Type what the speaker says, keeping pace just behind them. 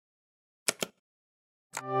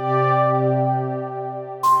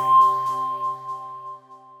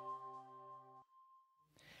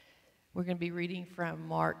We're going to be reading from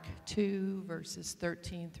Mark 2, verses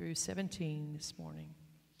 13 through 17 this morning.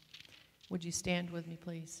 Would you stand with me,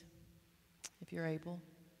 please, if you're able?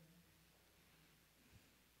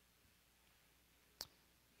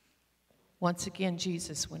 Once again,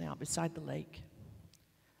 Jesus went out beside the lake.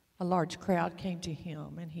 A large crowd came to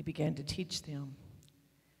him, and he began to teach them.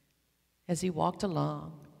 As he walked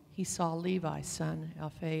along, he saw Levi's son,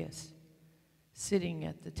 Alphaeus, sitting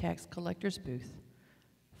at the tax collector's booth.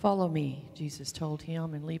 "Follow me," Jesus told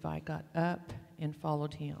him, and Levi got up and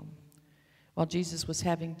followed him. While Jesus was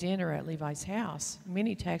having dinner at Levi's house,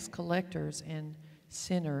 many tax collectors and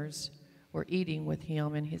sinners were eating with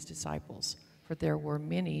him and his disciples, for there were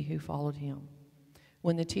many who followed him.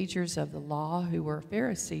 When the teachers of the law, who were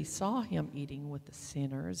Pharisees, saw him eating with the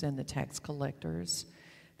sinners and the tax collectors,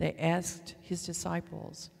 they asked his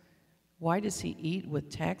disciples, "Why does he eat with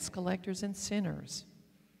tax collectors and sinners?"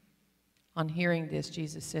 On hearing this,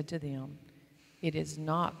 Jesus said to them, "It is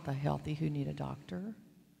not the healthy who need a doctor,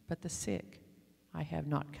 but the sick. I have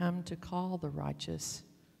not come to call the righteous,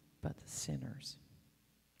 but the sinners."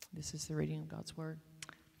 This is the reading of God's word.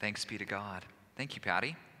 Thanks be to God. Thank you,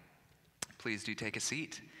 Patty. Please do take a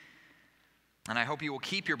seat. And I hope you will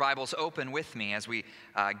keep your Bibles open with me as we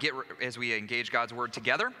engage God's word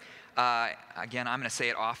together. Again, I'm going to say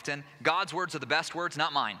it often. God's words are the best words,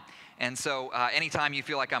 not mine. And so anytime you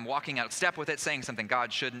feel like I'm walking out of step with it, saying something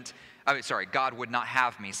God would not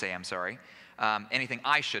have me say, anything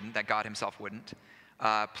I shouldn't, that God himself wouldn't,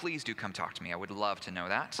 please do come talk to me. I would love to know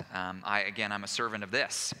that. I'm a servant of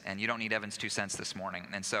this, and you don't need Evan's 2 cents this morning.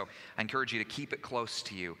 And so I encourage you to keep it close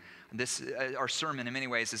to you. Our sermon, in many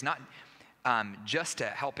ways, is not just to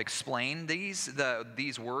help explain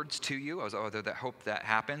these words to you, although I hope that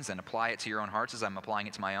happens, and apply it to your own hearts as I'm applying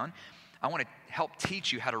it to my own. I want to help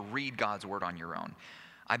teach you how to read God's word on your own.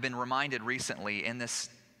 I've been reminded recently in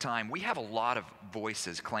this time, we have a lot of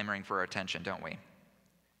voices clamoring for our attention, don't we?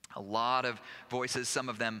 A lot of voices, some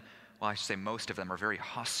of them, well, I should say most of them are very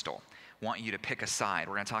hostile, want you to pick a side.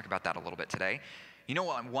 We're going to talk about that a little bit today. You know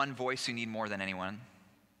what? One voice you need more than anyone?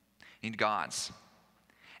 You need God's.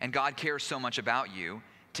 And God cares so much about you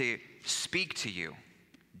to speak to you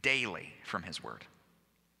daily from his word.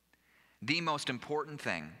 The most important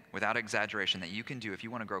thing, without exaggeration, that you can do if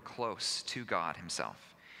you want to grow close to God himself,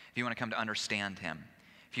 if you want to come to understand him,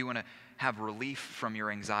 if you want to have relief from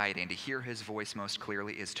your anxiety and to hear his voice most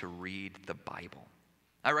clearly, is to read the Bible.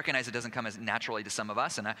 I recognize it doesn't come as naturally to some of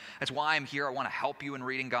us, and that's why I'm here. I want to help you in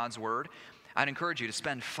reading God's word. I'd encourage you to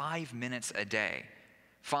spend 5 minutes a day.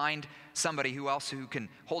 Find somebody who can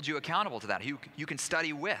hold you accountable to that, who you can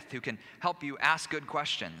study with, who can help you ask good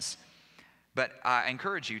questions. But I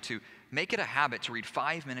encourage you to make it a habit to read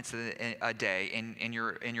 5 minutes a day in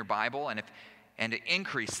your Bible, and to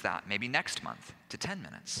increase that maybe next month to 10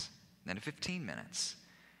 minutes, then to 15 minutes.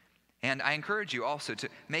 And I encourage you also to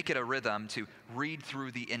make it a rhythm to read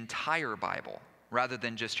through the entire Bible rather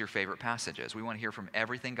than just your favorite passages. We want to hear from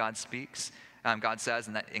everything God says,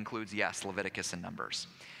 and that includes, yes, Leviticus and Numbers.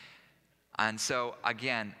 And so,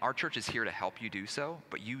 again, our church is here to help you do so,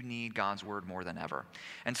 but you need God's word more than ever.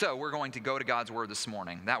 And so we're going to go to God's word this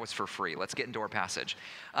morning. That was for free. Let's get into our passage.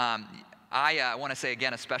 I want to say,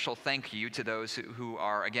 again, a special thank you to those who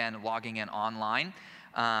are, again, logging in online.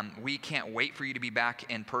 We can't wait for you to be back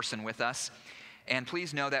in person with us. And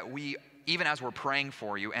please know that even as we're praying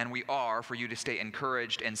for you, and we are, for you to stay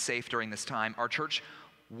encouraged and safe during this time, our church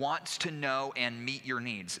wants to know and meet your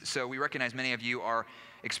needs. So we recognize many of you are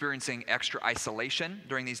experiencing extra isolation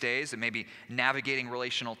during these days and maybe navigating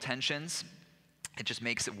relational tensions. It just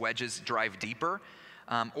makes wedges drive deeper.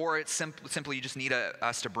 Or it's simply you just need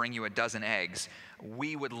us to bring you a dozen eggs.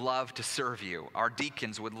 We would love to serve you. Our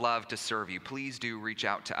deacons would love to serve you. Please do reach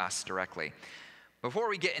out to us directly. Before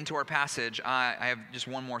we get into our passage, I have just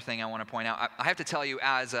one more thing I want to point out. I have to tell you,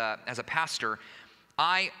 as a pastor,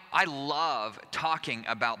 I love talking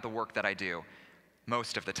about the work that I do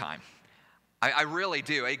most of the time. I really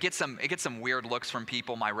do. It gets some weird looks from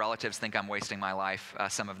people. My relatives think I'm wasting my life.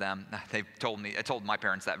 Some of them, I told my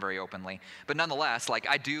parents that very openly. But nonetheless,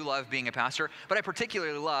 I do love being a pastor, but I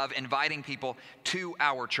particularly love inviting people to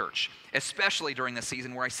our church, especially during the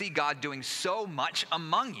season where I see God doing so much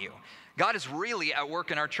among you. God is really at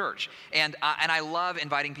work in our church, and I love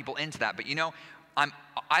inviting people into that. But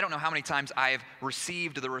I don't know how many times I've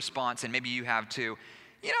received the response, and maybe you have too.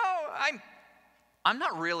 I'm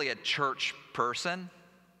not really a church person.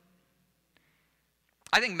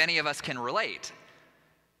 I think many of us can relate.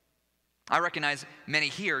 I recognize many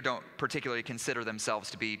here don't particularly consider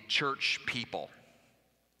themselves to be church people.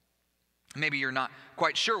 Maybe you're not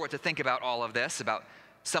quite sure what to think about all of this, about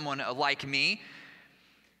someone like me.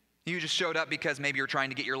 You just showed up because maybe you're trying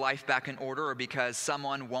to get your life back in order, or because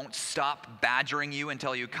someone won't stop badgering you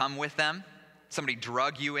until you come with them. Somebody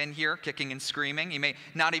drug you in here kicking and screaming. You may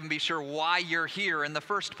not even be sure why you're here in the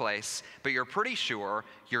first place, but you're pretty sure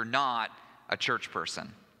you're not a church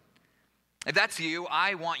person. If that's you,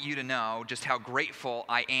 I want you to know just how grateful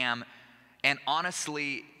I am and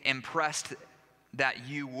honestly impressed that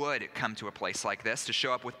you would come to a place like this to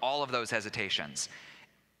show up with all of those hesitations.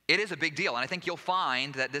 It is a big deal, and I think you'll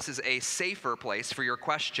find that this is a safer place for your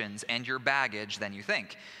questions and your baggage than you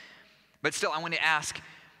think. But still, I want to ask,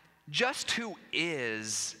 just who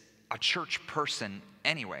is a church person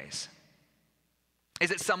anyways?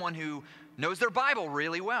 Is it someone who knows their Bible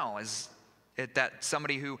really well? Is it that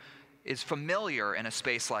somebody who is familiar in a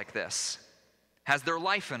space like this, has their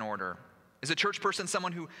life in order? Is a church person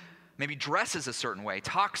someone who maybe dresses a certain way,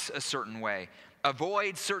 talks a certain way,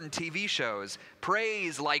 avoids certain TV shows,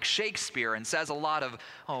 prays like Shakespeare, and says a lot of,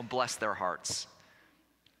 oh, bless their hearts?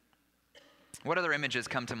 What other images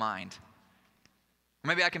come to mind? Or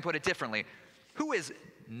maybe I can put it differently. Who is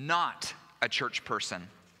not a church person?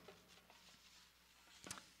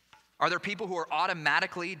 Are there people who are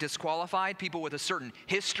automatically disqualified? People with a certain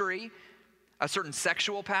history, a certain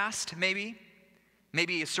sexual past, maybe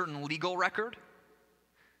a certain legal record?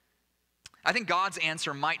 I think God's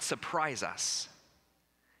answer might surprise us.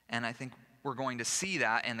 And I think we're going to see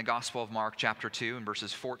that in the Gospel of Mark chapter 2 and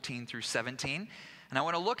verses 14 through 17. And I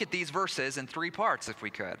want to look at these verses in three parts if we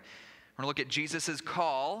could. We're going to look at Jesus'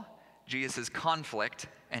 call, Jesus' conflict,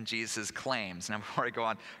 and Jesus' claims. Now before I go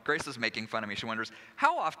on, Grace was making fun of me. She wonders,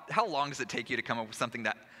 how long does it take you to come up with something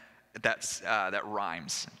that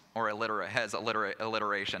rhymes or has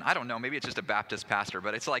alliteration? I don't know, maybe it's just a Baptist pastor,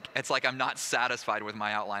 but it's like I'm not satisfied with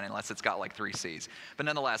my outline unless it's got like 3 C's. But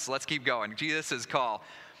nonetheless, let's keep going. Jesus' call.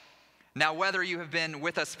 Now, whether you have been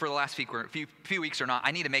with us for the last few weeks or not,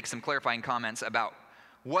 I need to make some clarifying comments about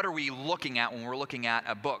what are we looking at when we're looking at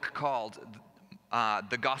a book called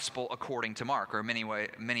The Gospel According to Mark, or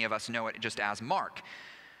many of us know it just as Mark.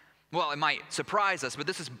 Well, it might surprise us, but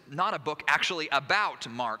this is not a book actually about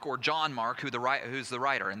Mark or John Mark, who's the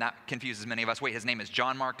writer, and that confuses many of us. Wait, his name is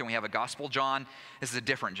John Mark, then we have a Gospel John. This is a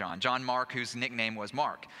different John. John Mark, whose nickname was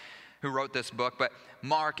Mark, who wrote this book. But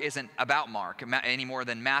Mark isn't about Mark any more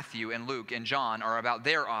than Matthew and Luke and John are about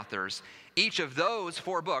their authors. Each of those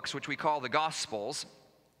 4 books, which we call the Gospels,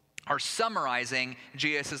 are summarizing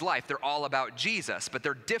Jesus' life. They're all about Jesus, but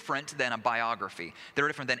they're different than a biography. They're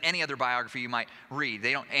different than any other biography you might read.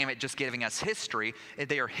 They don't aim at just giving us history.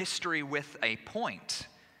 They are history with a point.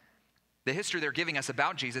 The history they're giving us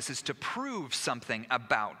about Jesus is to prove something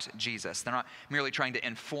about Jesus. They're not merely trying to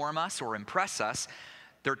inform us or impress us.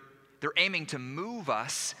 They're aiming to move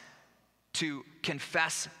us to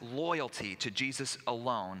confess loyalty to Jesus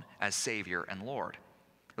alone as Savior and Lord.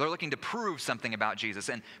 They're looking to prove something about Jesus,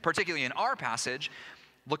 and particularly in our passage,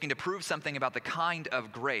 looking to prove something about the kind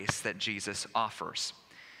of grace that Jesus offers.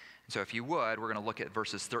 And so if you would, we're going to look at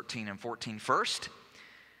verses 13 and 14 first.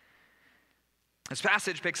 This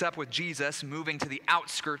passage picks up with Jesus moving to the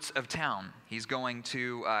outskirts of town. He's going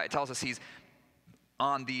to, it tells us he's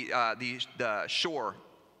on the shore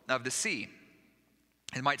of the sea.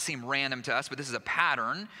 It might seem random to us, but this is a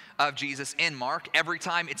pattern of Jesus in Mark. Every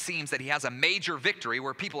time it seems that he has a major victory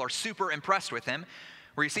where people are super impressed with him,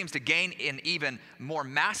 where he seems to gain an even more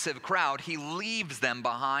massive crowd, he leaves them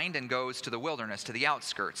behind and goes to the wilderness, to the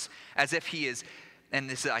outskirts, as if he is, and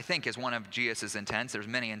this I think is one of Jesus' intents, there's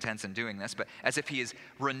many intents in doing this, but as if he is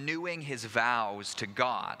renewing his vows to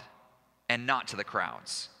God and not to the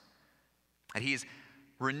crowds. And he's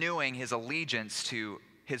renewing his allegiance to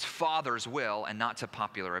his Father's will and not to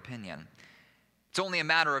popular opinion. It's only a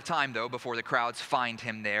matter of time, though, before the crowds find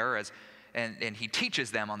him there and he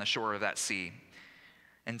teaches them on the shore of that sea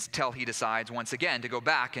until he decides once again to go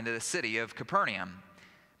back into the city of Capernaum.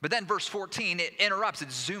 But then verse 14, it interrupts, it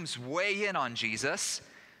zooms way in on Jesus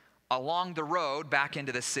along the road back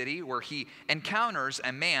into the city where he encounters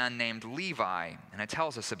a man named Levi, and it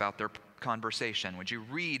tells us about their conversation. Would you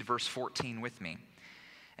read verse 14 with me?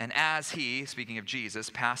 And as he, speaking of Jesus,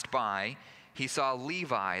 passed by, he saw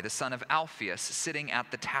Levi, the son of Alphaeus, sitting at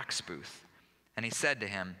the tax booth. And he said to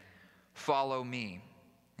him, "Follow me."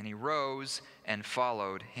 And he rose and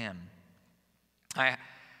followed him. I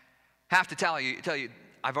have to tell you,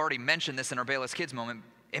 I've already mentioned this in our Bayless Kids moment.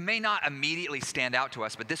 It may not immediately stand out to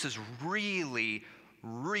us, but this is really,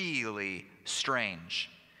 really strange.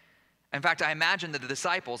 In fact, I imagine that the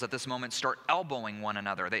disciples at this moment start elbowing one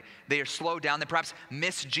another. They are slowed down. They perhaps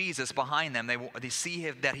miss Jesus behind them. They see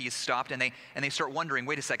that he has stopped, and they start wondering,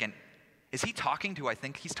 wait a second, is he talking to who I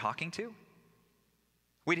think he's talking to?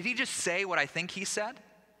 Wait, did he just say what I think he said?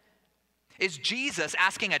 Is Jesus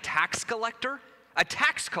asking a tax collector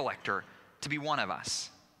to be one of us?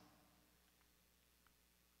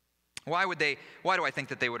 Why do I think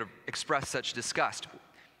that they would have expressed such disgust?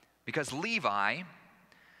 Because Levi,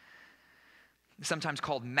 sometimes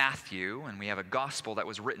called Matthew, and we have a gospel that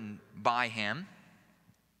was written by him,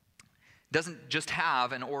 doesn't just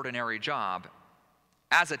have an ordinary job.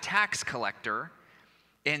 As a tax collector,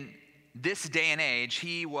 in this day and age,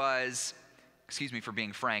 he was, excuse me for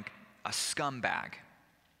being frank, a scumbag.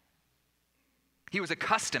 He was a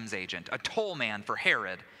customs agent, a toll man for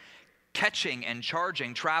Herod, catching and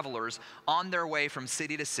charging travelers on their way from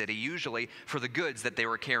city to city, usually for the goods that they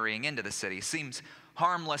were carrying into the city. Seems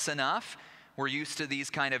harmless enough. We're used to these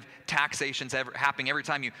kind of taxations happening every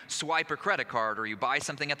time you swipe a credit card or you buy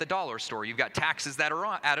something at the dollar store. You've got taxes that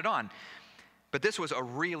are added on. But this was a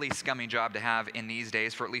really scummy job to have in these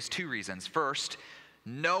days for at least two reasons. First,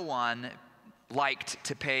 no one liked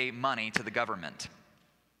to pay money to the government.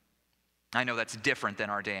 I know that's different than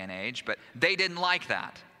our day and age, but they didn't like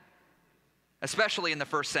that. Especially in the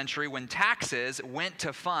first century when taxes went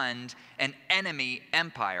to fund an enemy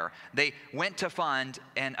empire. They went to fund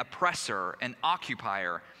an oppressor, an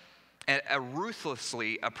occupier, a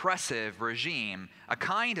ruthlessly oppressive regime, a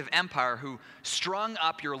kind of empire who strung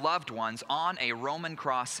up your loved ones on a Roman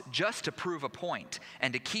cross just to prove a point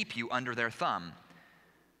and to keep you under their thumb.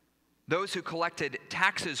 Those who collected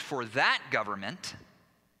taxes for that government,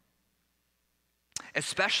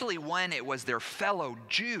 especially when it was their fellow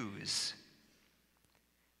Jews,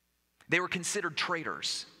 they were considered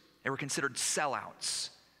traitors. They were considered sellouts.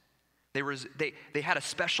 They had a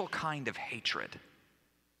special kind of hatred.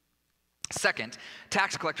 Second,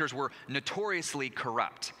 tax collectors were notoriously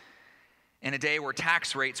corrupt. In a day where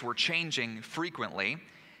tax rates were changing frequently,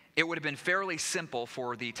 it would have been fairly simple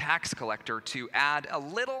for the tax collector to add a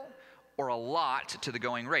little or a lot to the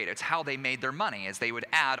going rate. It's how they made their money, as they would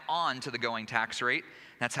add on to the going tax rate.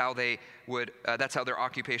 That's how their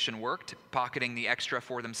occupation worked, pocketing the extra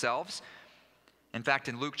for themselves. In fact,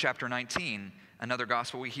 in Luke chapter 19, another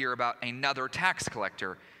gospel, we hear about another tax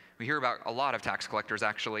collector. We hear about a lot of tax collectors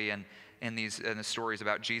actually in the stories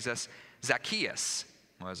about Jesus. Zacchaeus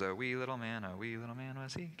was a wee little man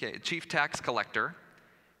was he? Okay, chief tax collector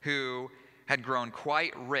who had grown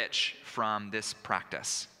quite rich from this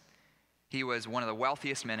practice. He was one of the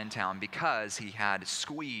wealthiest men in town because he had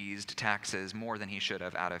squeezed taxes more than he should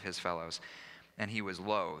have out of his fellows, and he was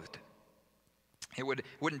loathed. It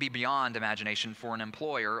wouldn't be beyond imagination for an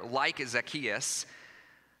employer like Zacchaeus,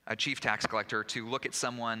 a chief tax collector, to look at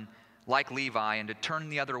someone like Levi and to turn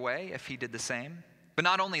the other way if he did the same. But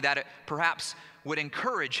not only that, it perhaps would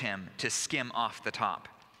encourage him to skim off the top.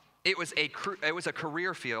 It was a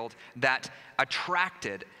career field that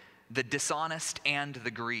attracted the dishonest and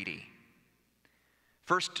the greedy.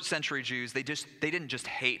 First century Jews, they didn't just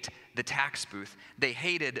hate the tax booth, they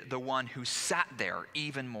hated the one who sat there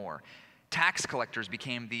even more. Tax collectors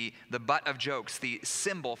became the butt of jokes, the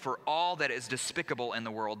symbol for all that is despicable in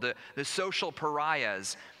the world, the social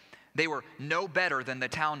pariahs. They were no better than the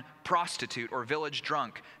town prostitute or village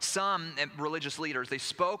drunk. Some religious leaders, they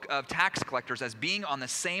spoke of tax collectors as being on the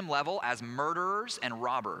same level as murderers and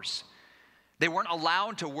robbers. They weren't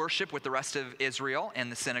allowed to worship with the rest of Israel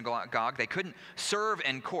in the synagogue. They couldn't serve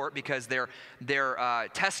in court because their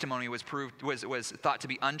testimony was thought to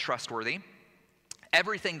be untrustworthy.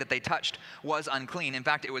 Everything that they touched was unclean. In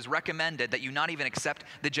fact, it was recommended that you not even accept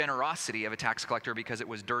the generosity of a tax collector because it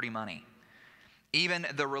was dirty money. Even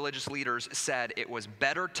the religious leaders said it was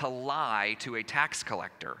better to lie to a tax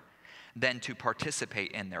collector than to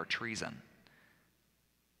participate in their treason.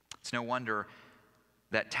 It's no wonder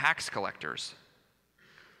that tax collectors,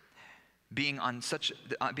 being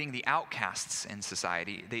the outcasts in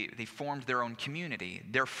society, they formed their own community.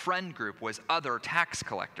 Their friend group was other tax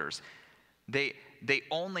collectors. They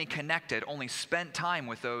only spent time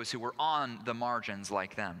with those who were on the margins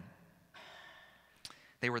like them.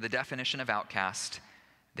 They were the definition of outcast.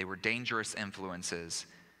 They were dangerous influences.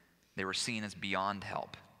 They were seen as beyond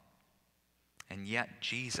help. And yet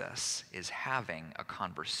Jesus is having a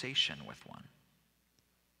conversation with one.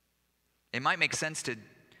 It might make sense to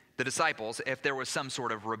the disciples if there was some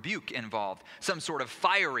sort of rebuke involved, some sort of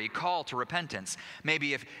fiery call to repentance.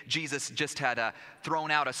 Maybe if Jesus just had thrown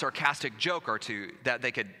out a sarcastic joke or two that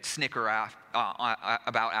they could snicker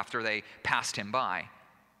about after they passed him by.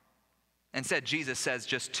 Instead, Jesus says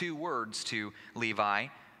just two words to Levi,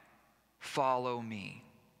 "Follow me."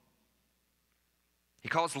 He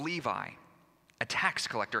calls Levi, a tax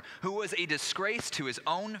collector who was a disgrace to his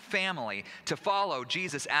own family, to follow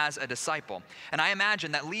Jesus as a disciple. And I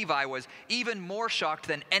imagine that Levi was even more shocked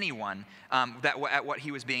than anyone at what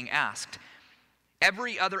he was being asked.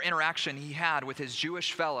 Every other interaction he had with his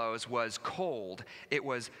Jewish fellows was cold. It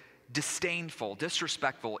was disdainful,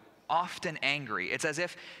 disrespectful, often angry. It's as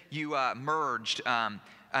if you merged,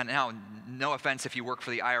 now no offense if you work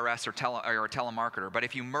for the IRS or a telemarketer, but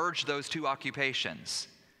if you merged those two occupations,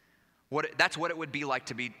 that's what it would be like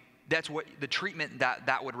to be, that's what the treatment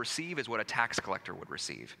that would receive is what a tax collector would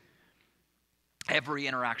receive. Every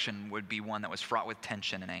interaction would be one that was fraught with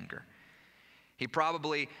tension and anger. He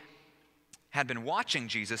probably had been watching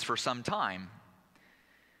Jesus for some time.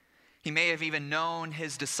 He may have even known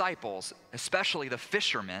his disciples, especially the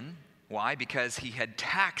fishermen. Why? Because he had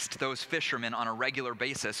taxed those fishermen on a regular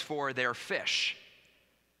basis for their fish.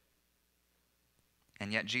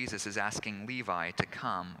 And yet Jesus is asking Levi to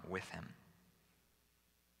come with him.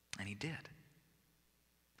 And he did.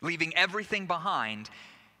 Leaving everything behind,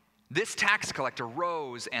 this tax collector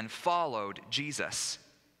rose and followed Jesus.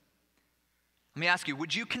 Let me ask you,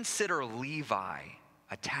 would you consider Levi,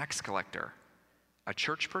 a tax collector, a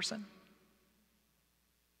church person?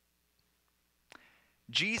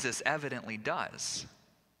 Jesus evidently does,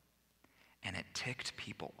 and it ticked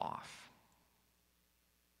people off.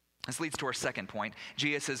 This leads to our second point,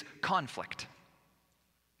 Jesus' conflict.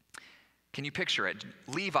 Can you picture it?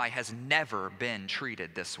 Levi has never been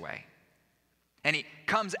treated this way. And he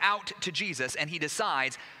comes out to Jesus and he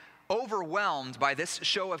decides, overwhelmed by this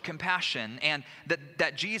show of compassion and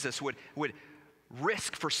that Jesus would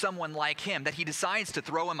risk for someone like him, that he decides to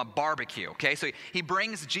throw him a barbecue, okay? So he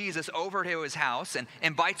brings Jesus over to his house and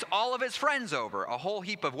invites all of his friends over, a whole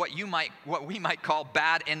heap of what we might call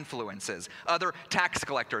bad influences, other tax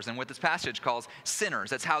collectors, and what this passage calls sinners.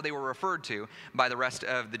 That's how they were referred to by the rest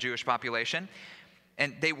of the Jewish population.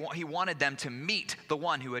 And he wanted them to meet the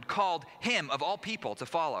one who had called him, of all people, to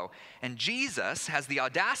follow. And Jesus has the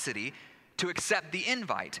audacity to accept the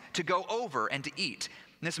invite, to go over and to eat.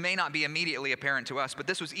 And this may not be immediately apparent to us, but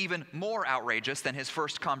this was even more outrageous than his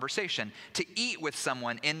first conversation. To eat with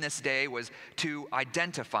someone in this day was to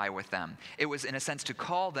identify with them. It was, in a sense, to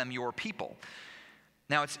call them your people.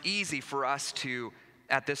 Now, it's easy for us to,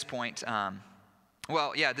 at this point,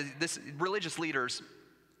 this religious leaders,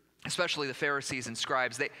 especially the Pharisees and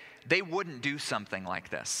scribes, they wouldn't do something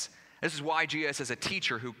like this. This is why Jesus, as a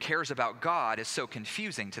teacher who cares about God, is so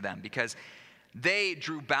confusing to them, because they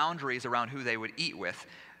drew boundaries around who they would eat with.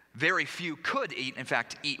 Very few could eat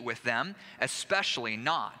with them, especially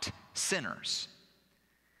not sinners.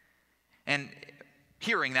 And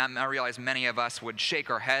hearing that, I realize many of us would shake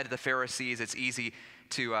our head at the Pharisees. It's easy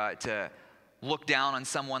to look down on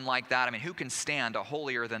someone like that. I mean, who can stand a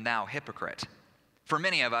holier-than-thou hypocrite? For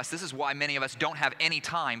many of us, this is why many of us don't have any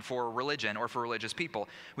time for religion or for religious people.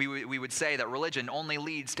 We would say that religion only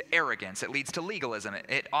leads to arrogance. It leads to legalism.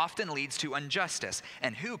 It often leads to injustice.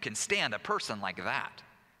 And who can stand a person like that?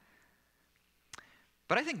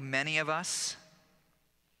 But I think many of us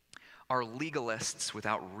are legalists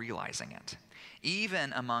without realizing it.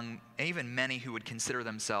 Even many who would consider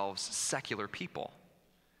themselves secular people.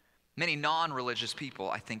 Many non-religious people,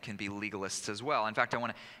 I think, can be legalists as well. In fact, I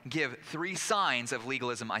want to give 3 signs of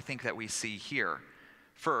legalism I think that we see here.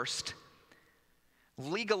 First,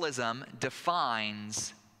 legalism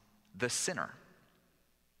defines the sinner.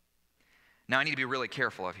 Now, I need to be really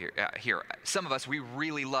careful here. Some of us, we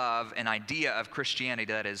really love an idea of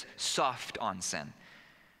Christianity that is soft on sin,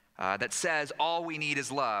 that says all we need is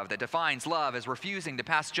love, that defines love as refusing to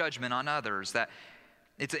pass judgment on others. That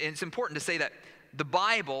it's important to say that the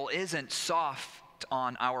Bible isn't soft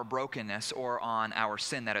on our brokenness or on our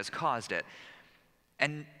sin that has caused it.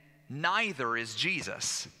 And neither is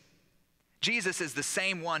Jesus. Jesus is the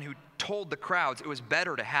same one who told the crowds it was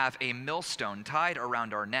better to have a millstone tied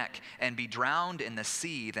around our neck and be drowned in the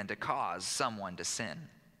sea than to cause someone to sin.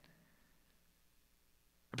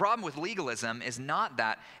 The problem with legalism is not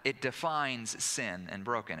that it defines sin and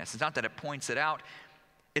brokenness. It's not that it points it out.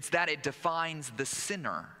 It's that it defines the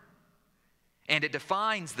sinner. And it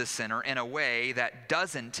defines the sinner in a way that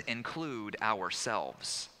doesn't include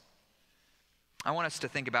ourselves. I want us to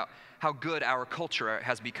think about how good our culture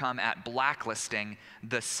has become at blacklisting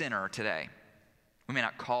the sinner today. We may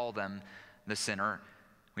not call them the sinner.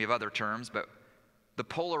 We have other terms, but the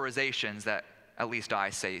polarizations that at least I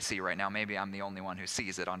see right now, maybe I'm the only one who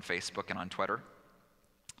sees it on Facebook and on Twitter,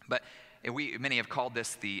 but many have called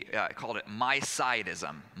it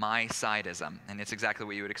my-sidism, and it's exactly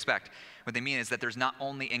what you would expect. What they mean is that there's not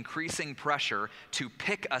only increasing pressure to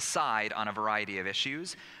pick a side on a variety of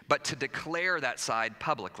issues, but to declare that side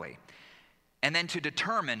publicly, and then to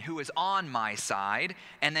determine who is on my side,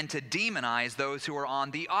 and then to demonize those who are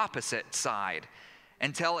on the opposite side.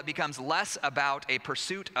 until it becomes less about a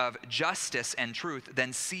pursuit of justice and truth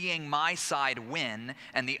than seeing my side win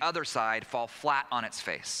and the other side fall flat on its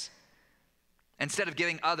face. Instead of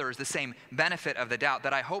giving others the same benefit of the doubt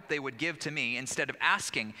that I hope they would give to me, instead of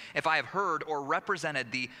asking if I have heard or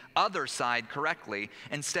represented the other side correctly,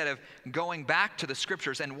 instead of going back to the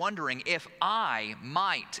scriptures and wondering if I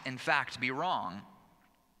might in fact be wrong,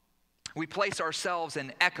 we place ourselves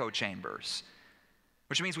in echo chambers,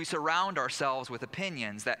 which means we surround ourselves with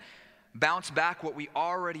opinions that bounce back what we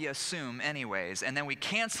already assume anyways, and then we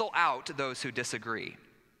cancel out those who disagree.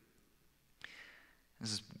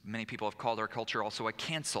 Many people have called our culture also a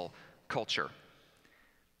cancel culture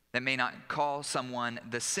that may not call someone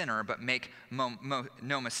the sinner, but make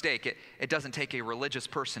no mistake, it doesn't take a religious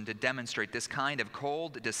person to demonstrate this kind of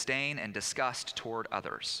cold disdain and disgust toward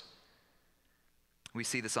others. We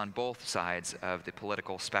see this on both sides of the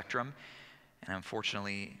political spectrum, and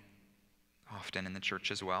unfortunately, often in the church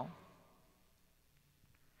as well.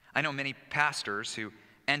 I know many pastors who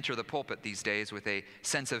enter the pulpit these days with a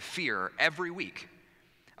sense of fear every week,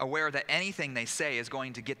 aware that anything they say is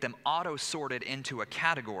going to get them auto-sorted into a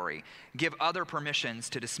category, give other permissions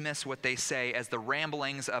to dismiss what they say as the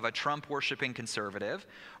ramblings of a Trump-worshiping conservative,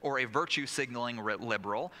 or a virtue-signaling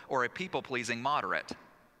liberal, or a people-pleasing moderate.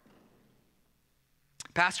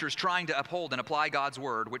 Pastors trying to uphold and apply God's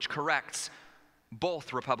word, which corrects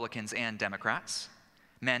both Republicans and Democrats,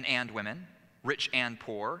 men and women, rich and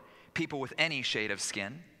poor, people with any shade of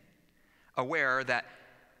skin,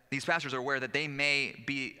 these pastors are aware that they may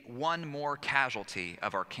be one more casualty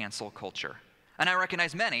of our cancel culture. And I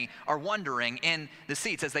recognize many are wondering in the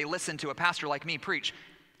seats as they listen to a pastor like me preach,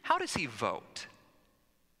 how does he vote?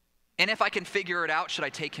 And if I can figure it out, should I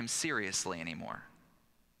take him seriously anymore?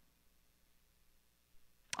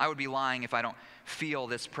 I would be lying if I don't feel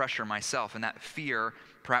this pressure myself, and that fear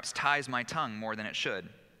perhaps ties my tongue more than it should.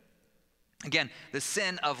 Again, the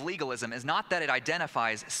sin of legalism is not that it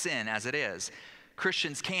identifies sin as it is.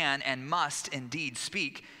 Christians can and must indeed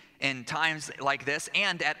speak in times like this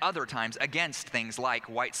and at other times against things like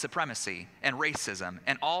white supremacy and racism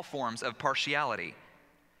and all forms of partiality,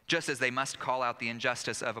 just as they must call out the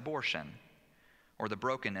injustice of abortion or the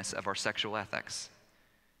brokenness of our sexual ethics.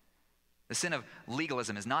 The sin of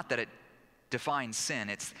legalism is not that it defines sin,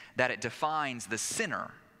 it's that it defines the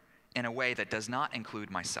sinner in a way that does not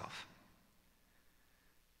include myself.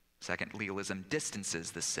 Second, legalism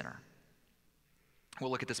distances the sinner. We'll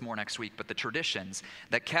look at this more next week, but the traditions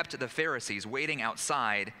that kept the Pharisees waiting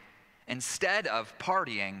outside instead of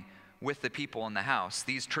partying with the people in the house,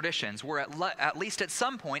 these traditions were at least at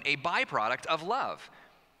some point a byproduct of love.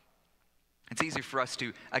 It's easy for us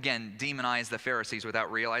to, again, demonize the Pharisees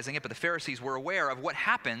without realizing it, but the Pharisees were aware of what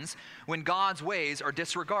happens when God's ways are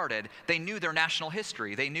disregarded. They knew their national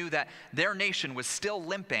history. They knew that their nation was still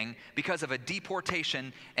limping because of a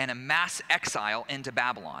deportation and a mass exile into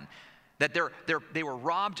Babylon. That they were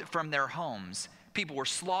robbed from their homes. People were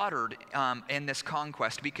slaughtered in this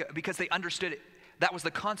conquest because they understood that was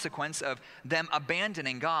the consequence of them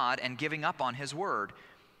abandoning God and giving up on his word.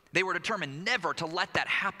 They were determined never to let that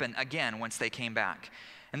happen again once they came back.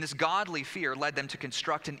 And this godly fear led them to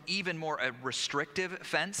construct an even more restrictive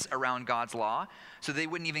fence around God's law so they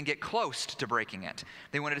wouldn't even get close to breaking it.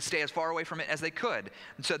 They wanted to stay as far away from it as they could.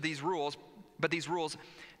 And so these rules,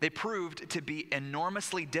 they proved to be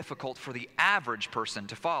enormously difficult for the average person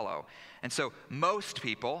to follow. And so most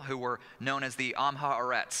people who were known as the Am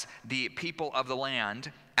Haaretz, the people of the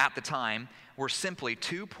land at the time, were simply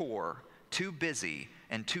too poor, too busy,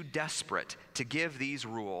 and too desperate to give these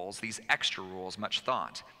rules, these extra rules, much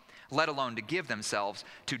thought, let alone to give themselves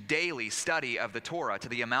to daily study of the Torah to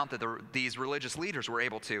the amount that these religious leaders were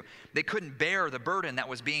able to. They couldn't bear the burden that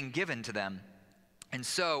was being given to them. And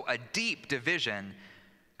so a deep division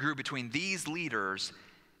grew between these leaders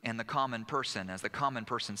and the common person, as the common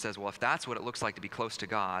person says, well, if that's what it looks like to be close to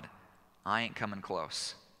God, I ain't coming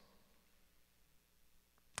close.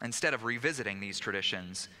 Instead of revisiting these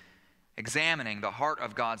traditions, examining the heart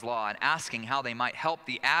of God's law and asking how they might help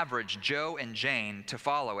the average Joe and Jane to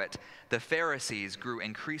follow it, the Pharisees grew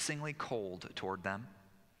increasingly cold toward them.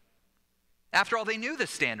 After all, they knew the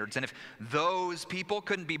standards, and if those people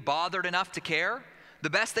couldn't be bothered enough to care, the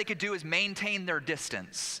best they could do is maintain their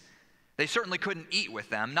distance. They certainly couldn't eat with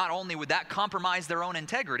them. Not only would that compromise their own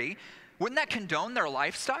integrity, wouldn't that condone their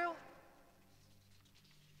lifestyle?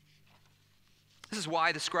 This is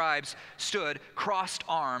why the scribes stood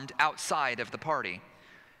crossed-armed outside of the party.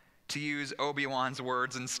 To use Obi-Wan's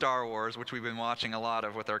words in Star Wars, which we've been watching a lot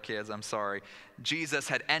of with our kids, I'm sorry, Jesus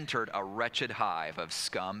had entered a wretched hive of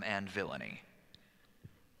scum and villainy.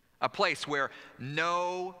 a place where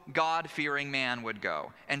no God-fearing man would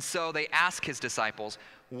go. And so they ask his disciples,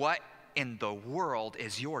 what in the world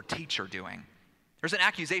is your teacher doing? There's an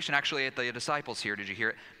accusation actually at the disciples here. Did you hear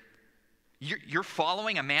it? You're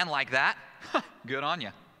following a man like that? Good on you.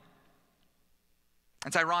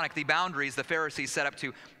 It's ironic, the boundaries the Pharisees set up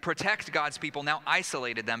to protect God's people now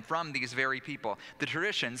isolated them from these very people. The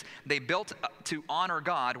traditions they built to honor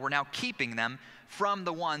God were now keeping them from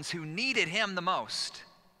the ones who needed him the most.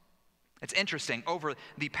 It's interesting, over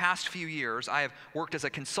the past few years, I have worked as a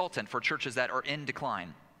consultant for churches that are in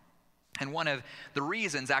decline. And one of the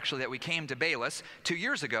reasons, actually, that we came to Bayless 2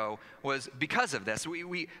 years ago was because of this.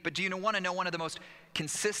 But do you want to know one of the most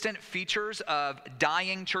consistent features of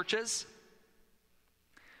dying churches?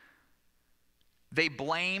 They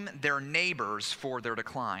blame their neighbors for their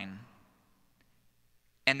decline,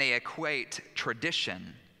 and they equate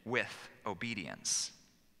tradition with obedience.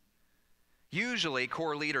 Usually,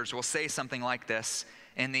 core leaders will say something like this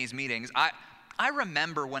in these meetings. I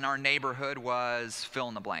remember when our neighborhood was fill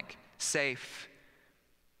in the blank. Safe,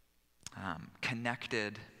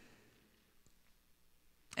 connected,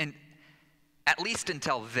 and at least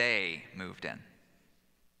until they moved in.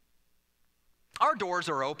 Our doors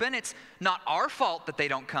are open. It's not our fault that they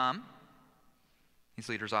don't come. These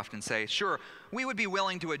leaders often say, sure, we would be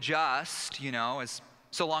willing to adjust,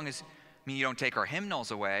 so long as you don't take our hymnals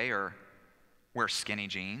away or wear skinny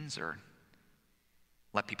jeans or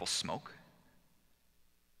let people smoke.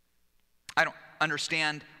 I don't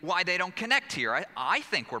understand why they don't connect here. I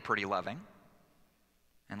think we're pretty loving.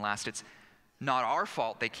 And last, it's not our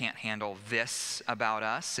fault they can't handle this about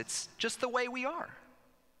us. It's just the way we are.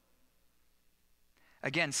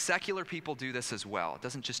 Again, secular people do this as well. It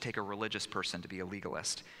doesn't just take a religious person to be a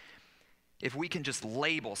legalist. If we can just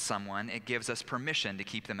label someone, it gives us permission to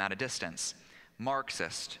keep them at a distance.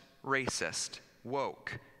 Marxist, racist,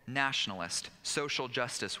 woke, nationalist, social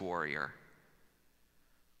justice warrior.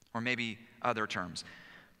 Or maybe other terms.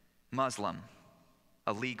 Muslim,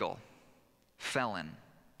 illegal, felon,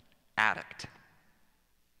 addict.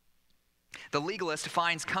 The legalist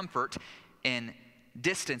finds comfort in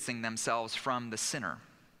distancing themselves from the sinner.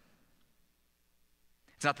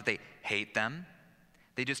 It's not that they hate them.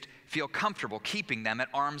 They just feel comfortable keeping them at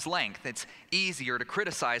arm's length. It's easier to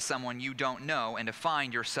criticize someone you don't know and to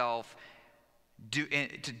find yourself,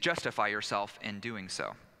 to justify yourself in doing so.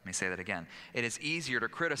 Let me say that again. It is easier to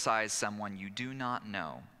criticize someone you do not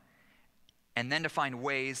know and then to find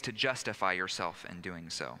ways to justify yourself in doing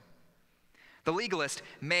so. The legalist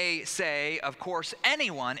may say, of course,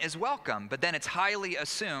 anyone is welcome, but then it's highly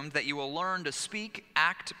assumed that you will learn to speak,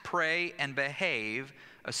 act, pray, and behave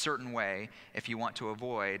a certain way if you want to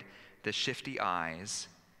avoid the shifty eyes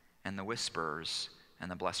and the whispers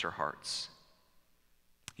and the blesser hearts.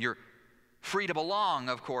 You're free to belong,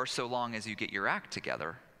 of course, so long as you get your act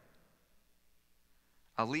together.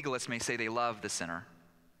 A legalist may say they love the sinner,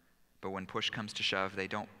 but when push comes to shove, they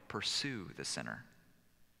don't pursue the sinner.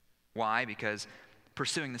 Why? Because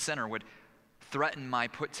pursuing the sinner would threaten my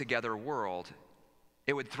put-together world.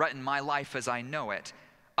 It would threaten my life as I know it.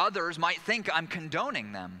 Others might think I'm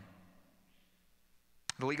condoning them.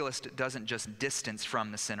 The legalist doesn't just distance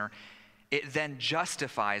from the sinner. It then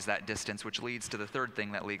justifies that distance, which leads to the third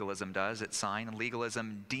thing that legalism does. It's sign.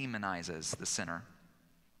 Legalism demonizes the sinner.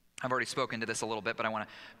 I've already spoken to this a little bit, but I want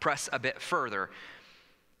to press a bit further.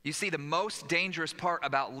 You see, the most dangerous part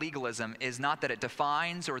about legalism is not that it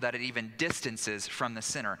defines or that it even distances from the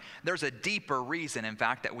sinner. There's a deeper reason, in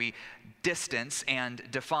fact, that we distance and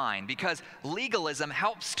define, because legalism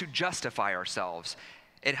helps to justify ourselves.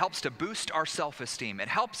 It helps to boost our self-esteem. It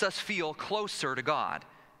helps us feel closer to God.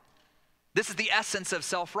 This is the essence of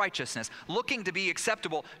self-righteousness, looking to be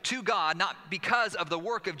acceptable to God, not because of the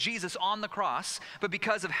work of Jesus on the cross, but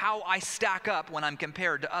because of how I stack up when I'm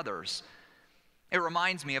compared to others. It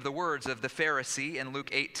reminds me of the words of the Pharisee in Luke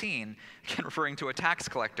 18, again referring to a tax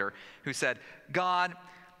collector, who said, God,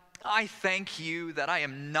 I thank you that I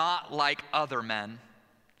am not like other men,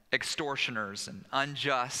 extortioners and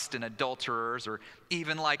unjust and adulterers, or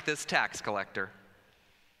even like this tax collector.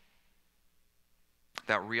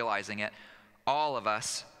 Without realizing it, all of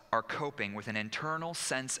us are coping with an internal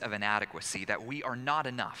sense of inadequacy, that we are not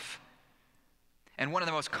enough. And one of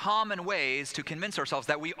the most common ways to convince ourselves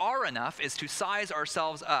that we are enough is to size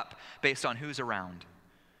ourselves up based on who's around,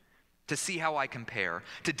 to see how I compare,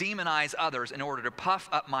 to demonize others in order to puff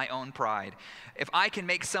up my own pride. If I can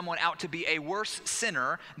make someone out to be a worse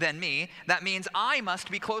sinner than me, that means I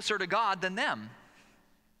must be closer to God than them.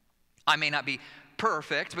 I may not be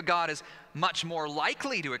perfect, but God is much more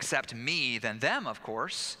likely to accept me than them, of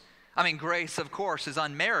course. I mean, grace, of course, is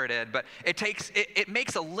unmerited, but it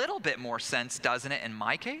makes a little bit more sense, doesn't it, in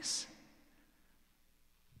my case?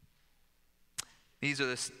 These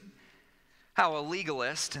are how a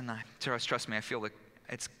legalist, and trust me, I feel that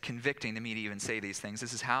it's convicting to me to even say these things.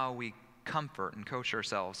 This is how we comfort and coach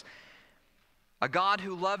ourselves. A God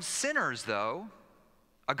who loves sinners, though,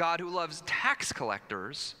 a God who loves tax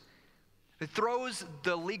collectors, it throws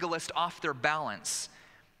the legalist off their balance.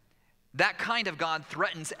 That kind of God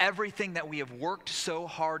threatens everything that we have worked so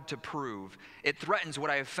hard to prove. It threatens what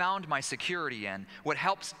I have found my security in, what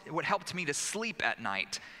helped me to sleep at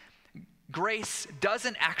night. Grace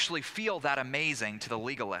doesn't actually feel that amazing to the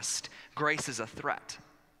legalist. Grace is a threat.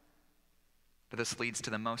 But this leads to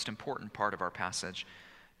the most important part of our passage,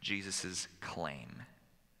 Jesus' claim.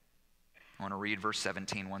 I want to read verse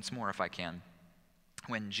 17 once more if I can.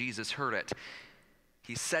 When Jesus heard it,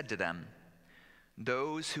 he said to them,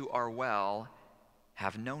 "Those who are well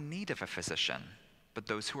have no need of a physician, but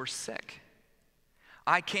those who are sick.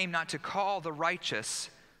 I came not to call the righteous,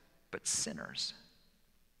 but sinners."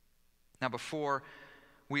 Now, before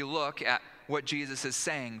we look at what Jesus is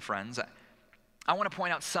saying, friends, I want to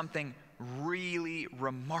point out something really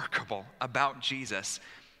remarkable about Jesus.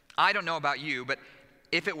 I don't know about you, but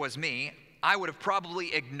if it was me, I would have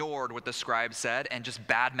probably ignored what the scribes said and just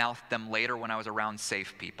badmouthed them later when I was around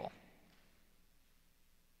safe people.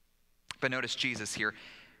 But notice Jesus here.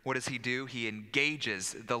 What does he do? He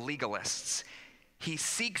engages the legalists. He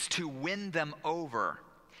seeks to win them over.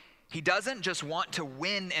 He doesn't just want to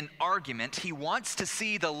win an argument. He wants to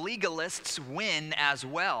see the legalists win as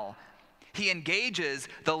well. He engages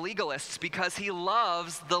the legalists because he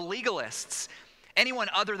loves the legalists. Anyone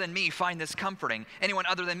other than me find this comforting. Anyone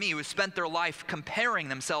other than me who has spent their life comparing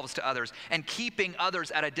themselves to others and keeping others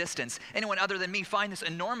at a distance. Anyone other than me find this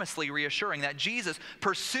enormously reassuring that Jesus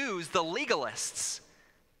pursues the legalists,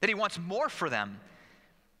 that he wants more for them.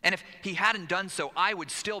 And if he hadn't done so, I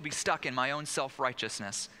would still be stuck in my own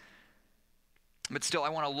self-righteousness. But still, I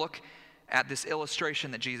want to look at this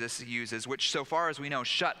illustration that Jesus uses, which so far as we know,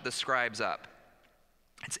 shut the scribes up.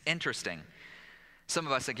 It's interesting. Some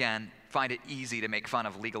of us, again, find it easy to make fun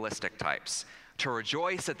of legalistic types, to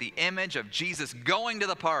rejoice at the image of Jesus going to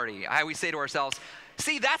the party. We say to ourselves,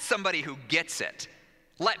 see, that's somebody who gets it.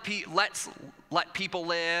 Let people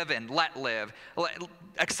live and let live.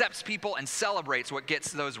 Accepts people and celebrates what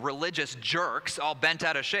gets those religious jerks all bent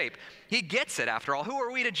out of shape. He gets it, after all. Who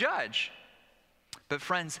are we to judge? But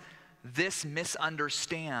friends, this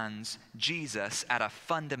misunderstands Jesus at a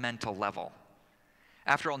fundamental level.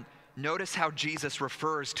 After all, notice how Jesus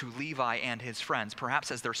refers to Levi and his friends, perhaps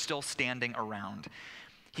as they're still standing around.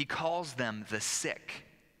 He calls them the sick.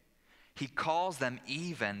 He calls them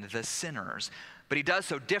even the sinners. But he does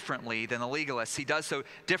so differently than the legalists. He does so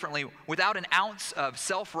differently without an ounce of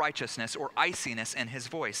self-righteousness or iciness in his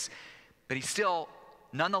voice. But he still,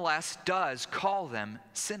 nonetheless, does call them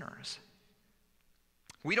sinners.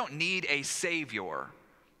 We don't need a savior.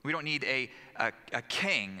 We don't need a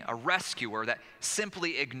king, a rescuer that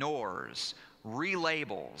simply ignores,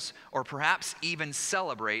 relabels, or perhaps even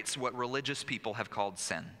celebrates what religious people have called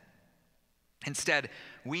sin. Instead,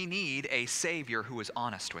 we need a savior who is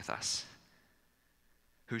honest with us,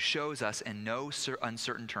 who shows us in no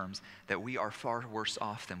uncertain terms that we are far worse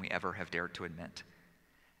off than we ever have dared to admit.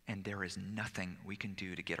 And there is nothing we can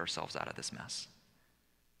do to get ourselves out of this mess.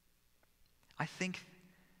 I think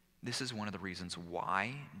this is one of the reasons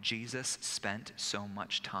why Jesus spent so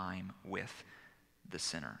much time with the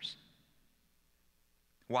sinners.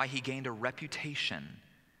 Why he gained a reputation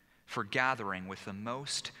for gathering with the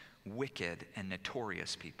most wicked and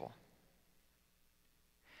notorious people.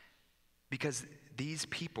 Because these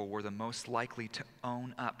people were the most likely to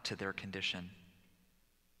own up to their condition.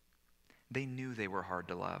 They knew they were hard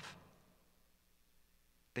to love.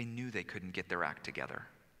 They knew they couldn't get their act together.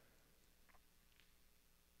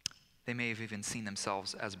 They may have even seen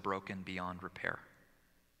themselves as broken beyond repair.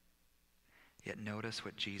 Yet notice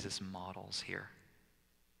what Jesus models here.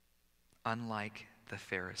 Unlike the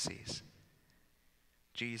Pharisees,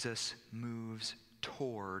 Jesus moves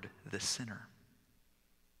toward the sinner.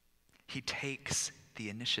 He takes the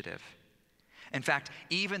initiative. In fact,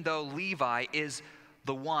 even though Levi is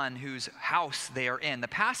the one whose house they are in, the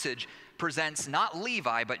passage presents not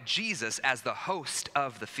Levi, but Jesus as the host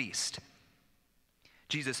of the feast.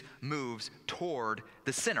 Jesus moves toward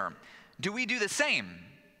the sinner. Do we do the same?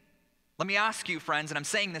 Let me ask you, friends, and I'm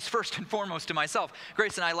saying this first and foremost to myself.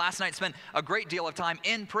 Grace and I last night spent a great deal of time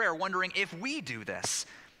in prayer wondering if we do this.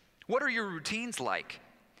 What are your routines like?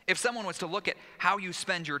 If someone was to look at how you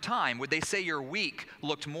spend your time, would they say your week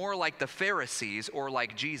looked more like the Pharisees or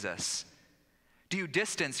like Jesus? Do you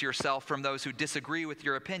distance yourself from those who disagree with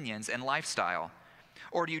your opinions and lifestyle?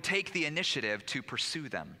 Or do you take the initiative to pursue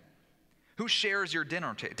them? Who shares your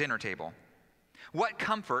dinner table? What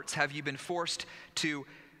comforts have you been forced to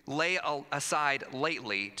lay aside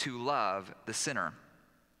lately to love the sinner?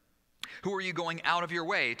 Who are you going out of your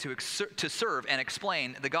way to serve and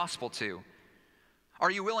explain the gospel to?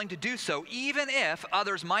 Are you willing to do so even if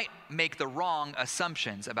others might make the wrong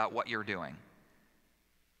assumptions about what you're doing?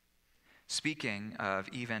 Speaking of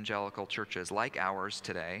evangelical churches like ours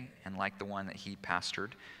today, and like the one that he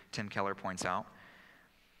pastored, Tim Keller points out,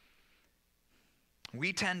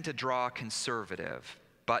 we tend to draw conservative,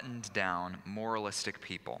 buttoned down, moralistic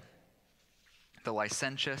people. The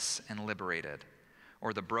licentious and liberated,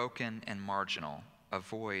 or the broken and marginal,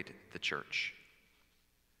 avoid the church.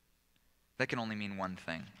 That can only mean one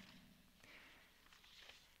thing.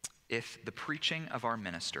 If the preaching of our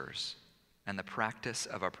ministers and the practice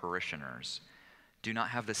of our parishioners do not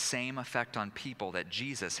have the same effect on people that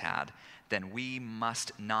Jesus had, then we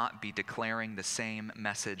must not be declaring the same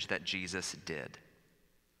message that Jesus did.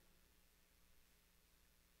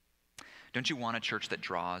 Don't you want a church that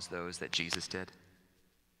draws those that Jesus did?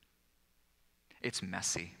 It's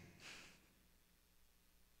messy.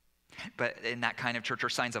 But in that kind of church are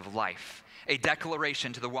signs of life, a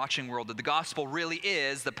declaration to the watching world that the gospel really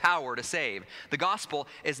is the power to save. The gospel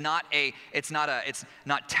is not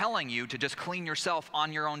telling you to just clean yourself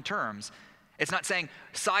on your own terms. It's not saying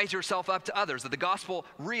size yourself up to others. That the gospel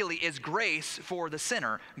really is grace for the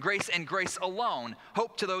sinner, grace and grace alone,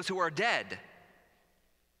 hope to those who are dead.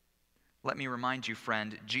 Let me remind you,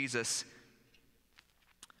 friend, Jesus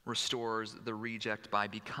restores the reject by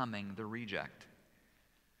becoming the reject.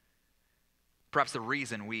 Perhaps the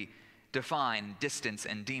reason we define, distance,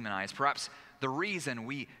 and demonize, perhaps the reason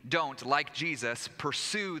we don't, like Jesus,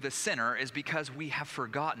 pursue the sinner is because we have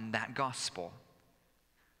forgotten that gospel.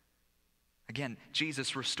 Again,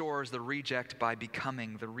 Jesus restores the reject by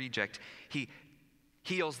becoming the reject. He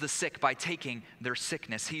heals the sick by taking their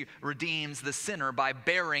sickness. He redeems the sinner by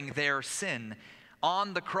bearing their sin.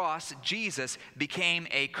 On the cross, Jesus became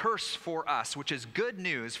a curse for us, which is good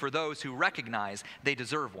news for those who recognize they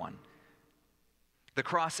deserve one. The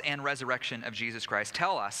cross and resurrection of Jesus Christ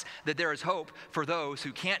tell us that there is hope for those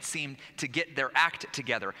who can't seem to get their act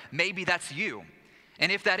together. Maybe that's you. And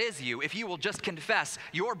if that is you, if you will just confess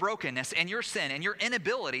your brokenness and your sin and your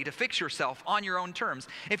inability to fix yourself on your own terms,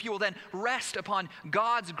 if you will then rest upon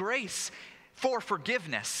God's grace for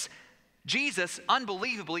forgiveness, Jesus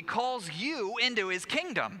unbelievably calls you into his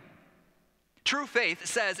kingdom. True faith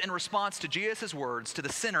says in response to Jesus' words to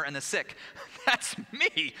the sinner and the sick, that's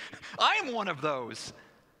me. I'm one of those.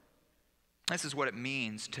 This is what it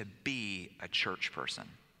means to be a church person.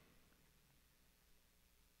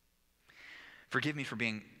 Forgive me for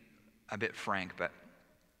being a bit frank, but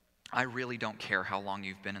I really don't care how long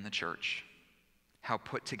you've been in the church, how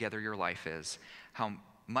put together your life is, how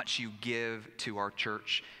much you give to our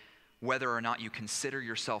church, whether or not you consider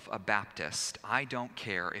yourself a Baptist. I don't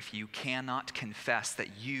care if you cannot confess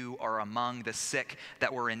that you are among the sick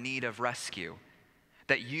that were in need of rescue,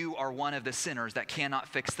 that you are one of the sinners that cannot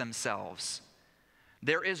fix themselves.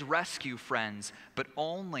 There is rescue, friends, but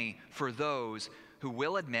only for those who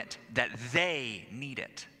will admit that they need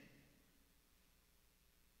it.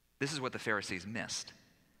 This is what the Pharisees missed.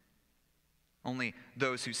 Only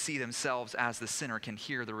those who see themselves as the sinner can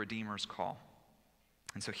hear the Redeemer's call.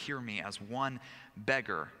 And so hear me as one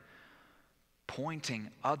beggar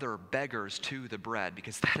pointing other beggars to the bread,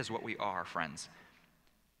 because that is what we are, friends.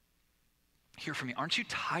 Hear from me. Aren't you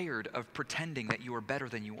tired of pretending that you are better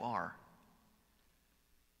than you are?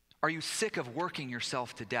 Are you sick of working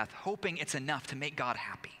yourself to death, hoping it's enough to make God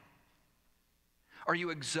happy? Are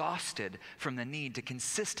you exhausted from the need to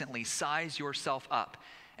consistently size yourself up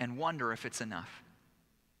and wonder if it's enough?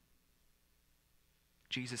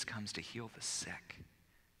 Jesus comes to heal the sick,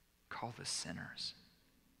 call the sinners.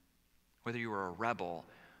 Whether you are a rebel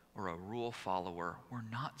or a rule follower, we're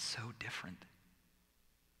not so different.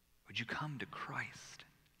 Would you come to Christ?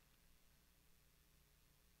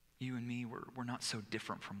 You and me, we're not so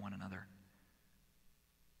different from one another.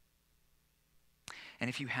 And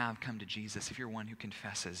if you have come to Jesus, if you're one who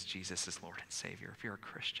confesses Jesus as Lord and Savior, if you're a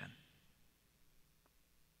Christian,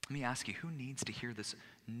 let me ask you, who needs to hear this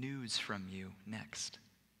news from you next?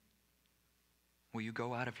 Will you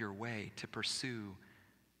go out of your way to pursue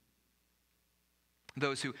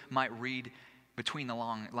those who might read between the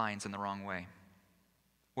long lines in the wrong way?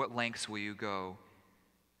 What lengths will you go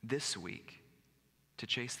this week to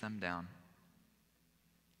chase them down?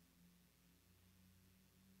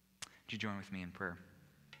 Would you join with me in prayer?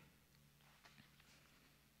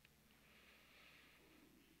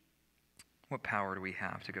 What power do we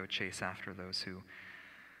have to go chase after those who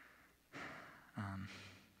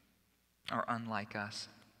are unlike us?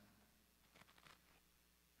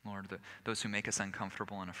 Lord, those who make us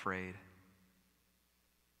uncomfortable and afraid.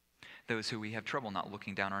 Those who we have trouble not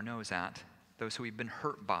looking down our nose at. Those who we've been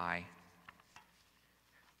hurt by.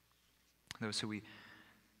 Those who we,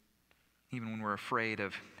 even when we're afraid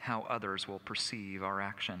of how others will perceive our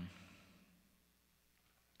action.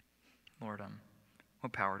 Lord,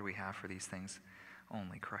 what power do we have for these things?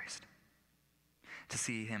 Only Christ. To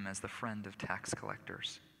see him as the friend of tax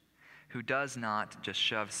collectors, who does not just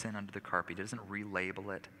shove sin under the carpet. He doesn't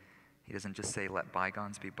relabel it. He doesn't just say, let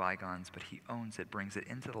bygones be bygones, but he owns it, brings it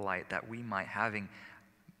into the light, that we might, having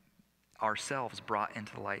ourselves brought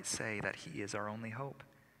into the light, say that he is our only hope.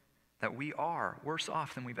 That we are worse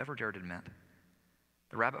off than we've ever dared admit.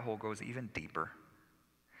 The rabbit hole goes even deeper.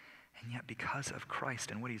 And yet, because of Christ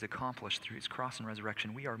and what he's accomplished through his cross and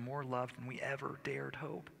resurrection, we are more loved than we ever dared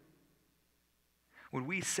hope. Would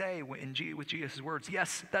we say with Jesus' words,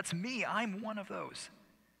 yes, that's me, I'm one of those?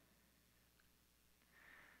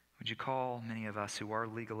 Would you call many of us who are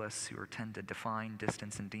legalists, who tend to define,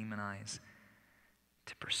 distance, and demonize,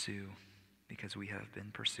 to pursue because we have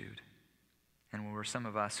been pursued? And will some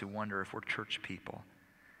of us who wonder if we're church people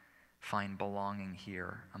find belonging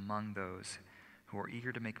here among those who are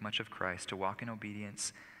eager to make much of Christ, to walk in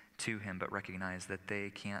obedience to him, but recognize that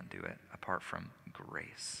they can't do it apart from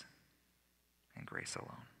grace and grace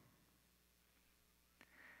alone?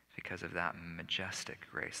 Because of that majestic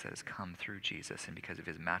grace that has come through Jesus and because of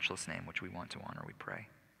his matchless name, which we want to honor, we pray.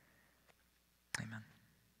 Amen.